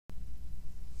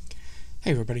Hey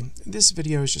everybody, this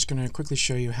video is just going to quickly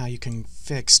show you how you can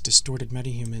fix distorted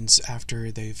metahumans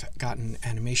after they've gotten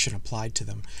animation applied to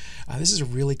them. This is a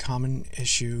really common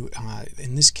issue.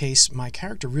 In this case, my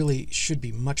character really should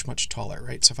be much taller,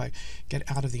 right? So if I get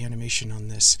out of the animation on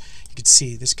this, you can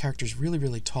see this character is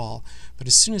really tall, but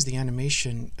as soon as the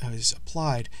animation is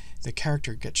applied, the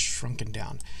character gets shrunken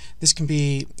down. This can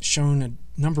be shown a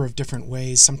number of different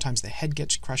ways. Sometimes the head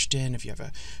gets crushed in. If you have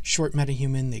a short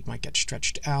metahuman, they might get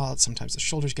stretched out. Sometimes the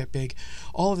shoulders get big.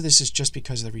 All of this is just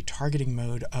because of the retargeting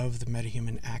mode of the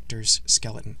metahuman actor's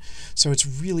skeleton. So it's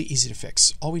really easy to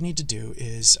fix. All we need to do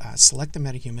is select the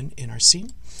metahuman in our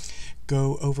scene,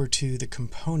 go over to the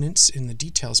components in the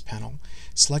details panel,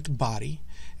 select body,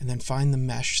 and then find the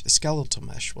mesh, the skeletal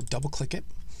mesh. We'll double click it.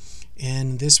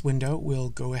 In this window, we'll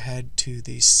go ahead to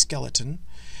the skeleton,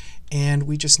 and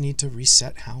we just need to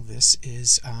reset how this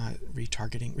is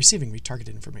receiving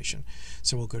retargeted information.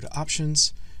 So we'll go to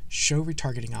Options, Show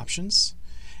Retargeting Options,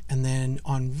 and then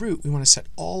on Root, we want to set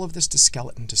all of this to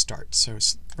skeleton to start. So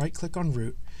right-click on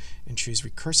Root and choose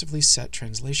Recursively Set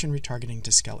Translation Retargeting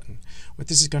to Skeleton. What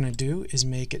this is going to do is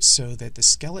make it so that the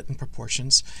skeleton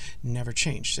proportions never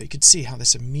change. So you can see how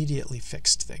this immediately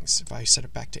fixed things. If I set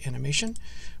it back to animation,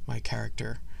 my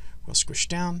character will squish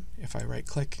down. If I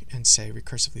right-click and say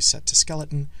Recursively Set to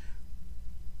Skeleton,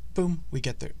 boom, we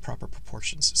get the proper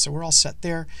proportions. So we're all set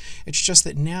there. It's just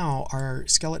that now our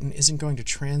skeleton isn't going to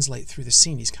translate through the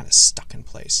scene. He's kind of stuck in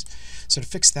place. So to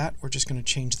fix that, we're just going to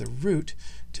change the root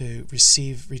to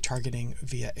receive retargeting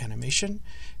via animation,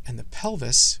 and the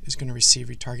pelvis is going to receive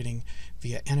retargeting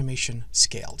via animation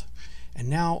scaled. And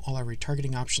now all our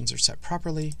retargeting options are set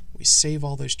properly. We save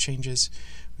all those changes.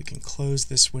 We can close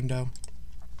this window.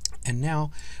 And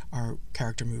now our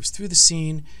character moves through the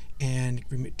scene and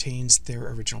retains their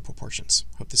original proportions.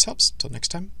 Hope this helps. Till next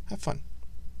time, have fun.